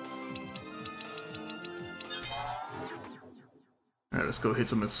 Alright, let's go hit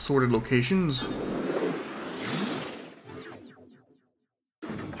some assorted locations.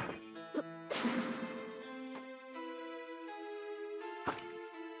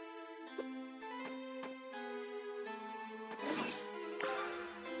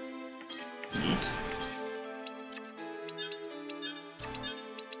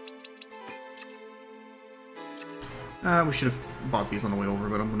 We should have bought these on the way over,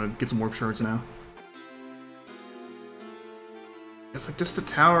 but I'm gonna get some warp shards now. It's like just a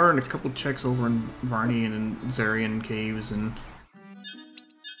tower and a couple checks over in Varnian and Zarian caves and...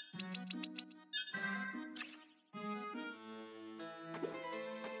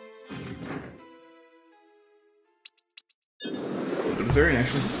 Go to Zarian,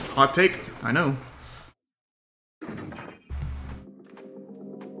 actually. Hot take, I know.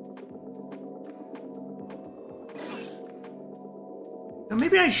 Now,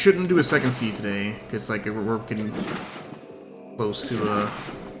 maybe I shouldn't do a second sea today, because like we're getting close to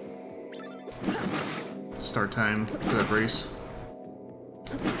start time for that race.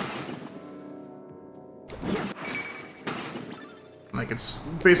 Like it's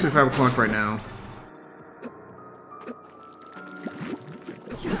basically 5 o'clock right now.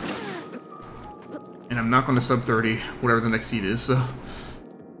 And I'm not going to sub 30, whatever the next seed is, so...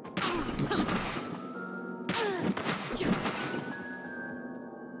 Oops.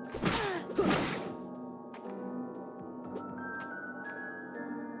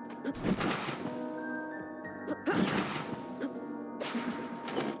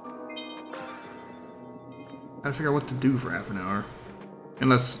 Gotta figure out what to do for half an hour.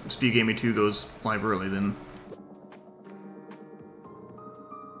 Unless Speed Gaming 2 goes live early, then...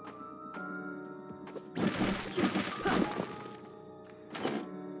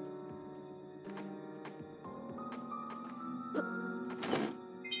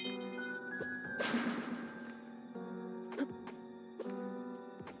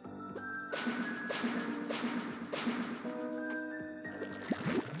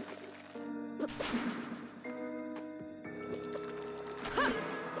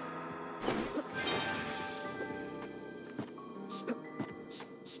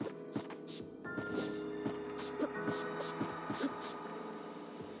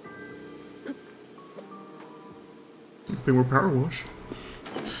 They were power wash.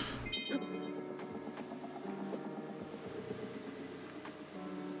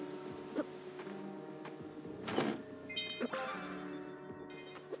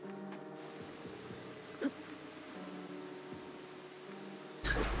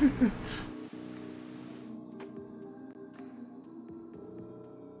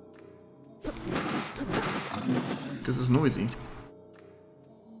 Because it's noisy.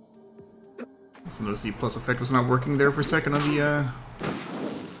 So notice the plus effect was not working there for a second on the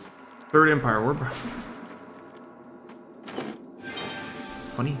third Empire Orb.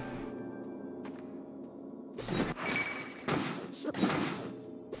 Funny.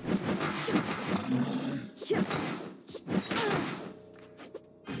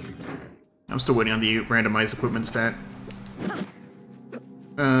 I'm still waiting on the randomized equipment stat.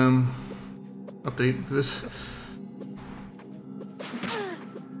 Update for this.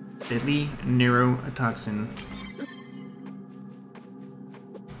 Deadly neurotoxin.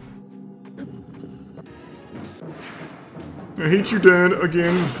 I hate you, Dad,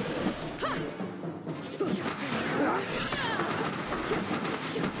 again.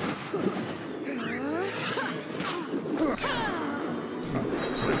 Oh,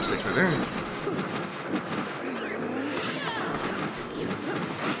 somebody mistakes right there.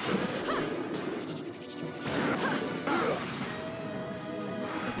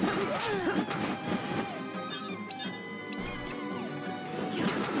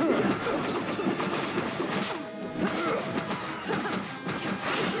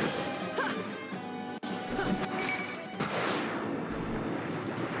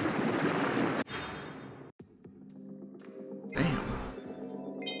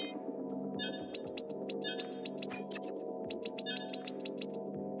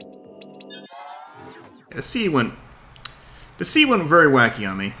 The sea went very wacky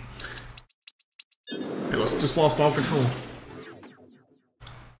on me. I just lost all control.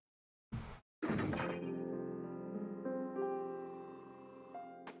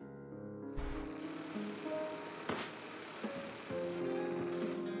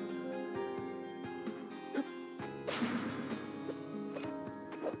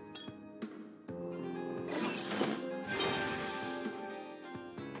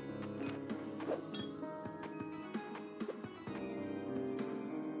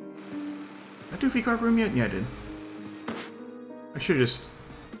 Do V-Carb room yet? Yeah, I did. I should have just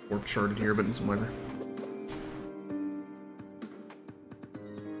warp charted here, but it's whatever.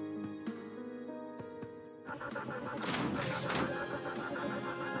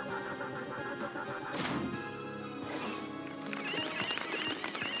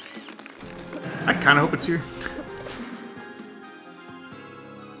 I kind of hope it's here.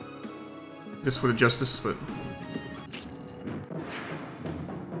 Just for the justice, but...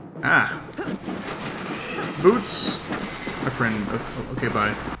 Ah! Boots! My friend. Okay,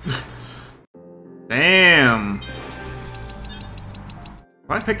 bye. Damn. If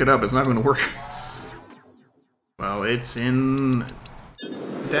I picked it up, it's not going to work. Well, it's in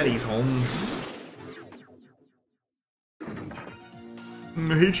Daddy's home.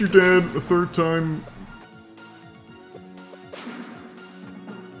 I hate you, Dad, a third time.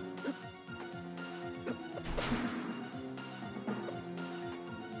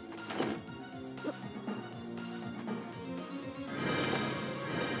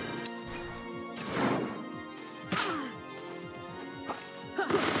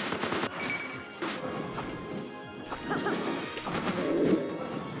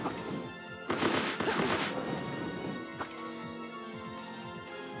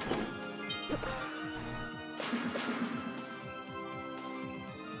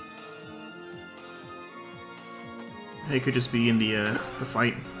 It could just be in the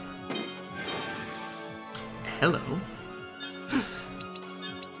fight. Hello.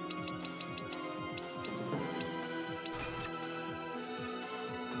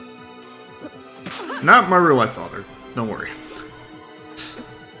 Not my real life father. Don't worry.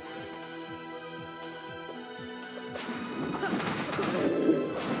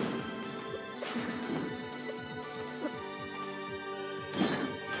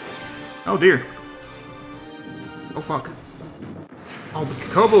 Oh dear. Oh fuck. Oh, but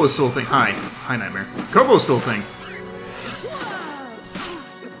Kobo is still a thing. Hi. Hi, Nightmare. Kobo is still a thing.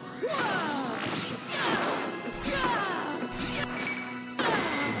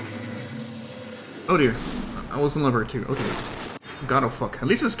 Oh dear. I was in lever too. Okay. God, oh fuck. At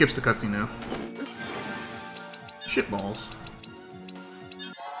least it skips the cutscene now. Shitballs.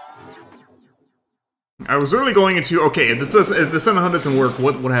 I was really going into, okay, if the 700 doesn't work,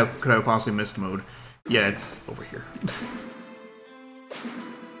 what could I have possibly missed mode? Yeah, it's over here.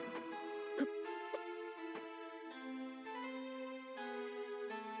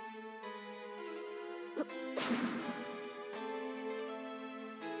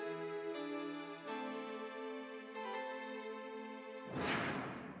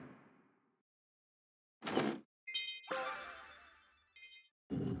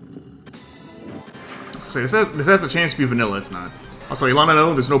 So this has the chance to be vanilla, it's not. Also, Ilana,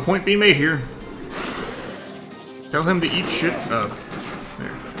 no, there's no point being made here. Tell him to eat shit up.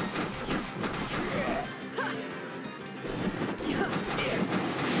 There.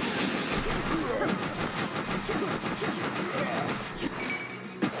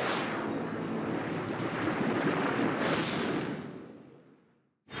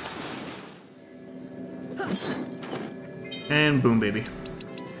 And boom, baby.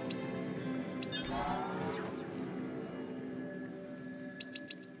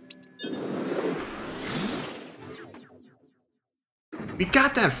 We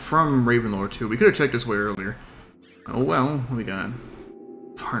got that from Ravenlord too. We could have checked this way earlier. Oh well, what we got?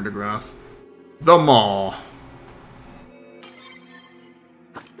 Varndegroth. The Maw.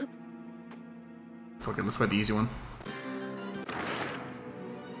 Fuck it, let's fight the easy one.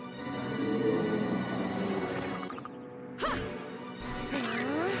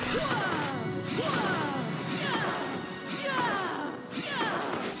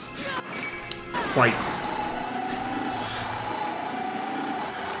 Fight.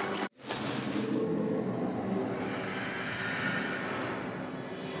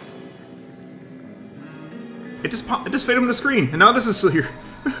 It just faded from the screen, and now this is still here.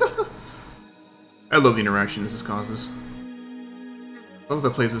 I love the interaction this causes. I love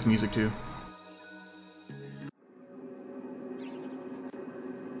that plays this music too.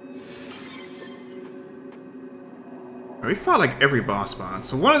 We fought like every boss spot,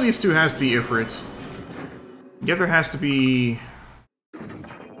 so one of these two has to be Ifrit. The other has to be...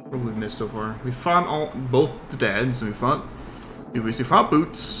 What have we missed so far? We fought both the dads, and we fought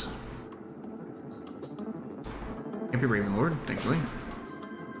Boots. Can't be Ravenlord, thankfully.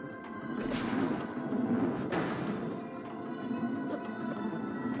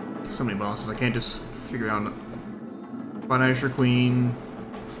 So many bosses, I can't just figure out. Punisher Queen.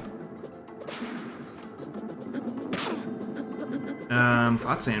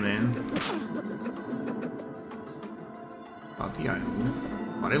 Fought Sandman. Fought the Idol.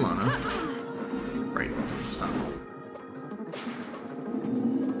 Fought Ilana. Right, stop.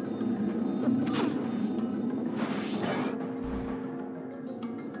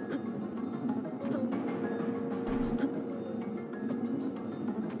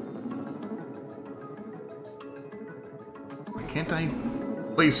 Why can't I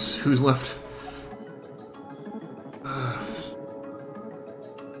place who's left?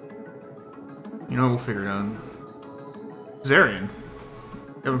 You know, we'll figure it out. Zarian.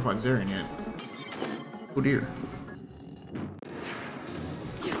 Haven't fought Zarian yet. Oh dear.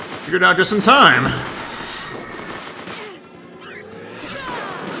 Figured out just in time.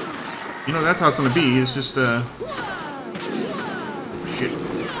 You know, that's how it's gonna be. It's just, shit.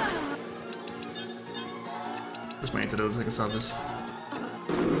 Where's my antidote? I can stop this.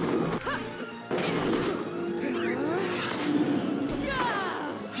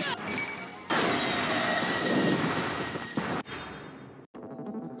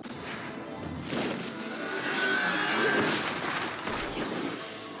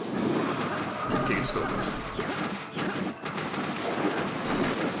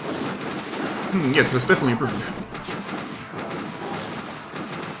 Yes, that's definitely improved.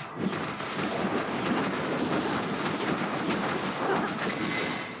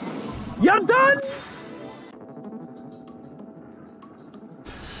 You're done?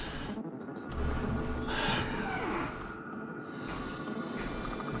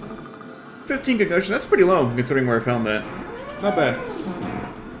 Concussion, that's pretty low considering where I found that. Not bad.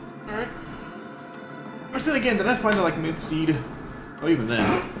 Alright. But then again, did I find it like mid-seed? Oh, even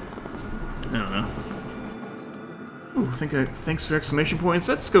then. I don't know. Ooh, thanks for exclamation points.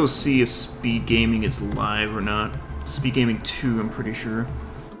 Let's go see if Speed Gaming is live or not. Speed Gaming 2, I'm pretty sure.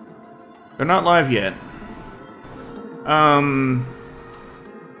 They're not live yet.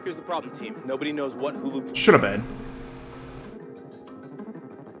 Here's the problem, team. Nobody knows what Hulu... Should have been.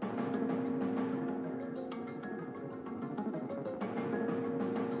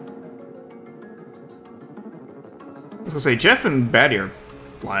 I was gonna say, Jeff and Batty are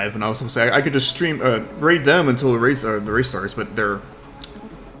live, and I was gonna say I could just stream, raid them until the race starts, but they're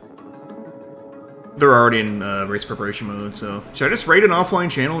already in race preparation mode. So should I just raid an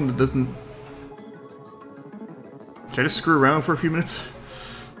offline channel and it doesn't? Should I just screw around for a few minutes?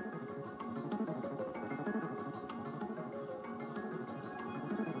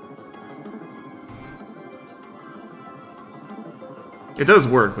 It does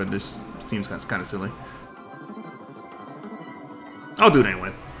work, but this seems kind of silly. I'll do it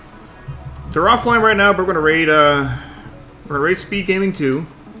anyway. They're offline right now, but we're gonna raid Speed Gaming 2.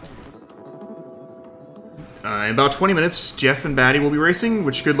 In about 20 minutes, Jeff and Batty will be racing,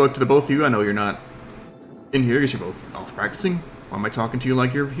 which good luck to the both of you. I know you're not in here because you're both off practicing. Why am I talking to you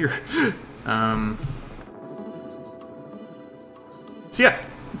like you're here? So yeah,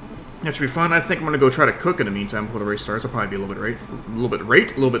 that should be fun. I think I'm gonna go try to cook in the meantime before the race starts. I'll probably be a little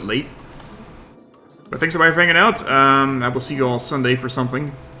bit late. But thanks everybody for hanging out. I will see you all Sunday for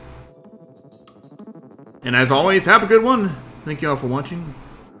something. And as always, have a good one. Thank you all for watching,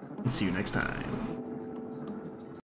 and see you next time.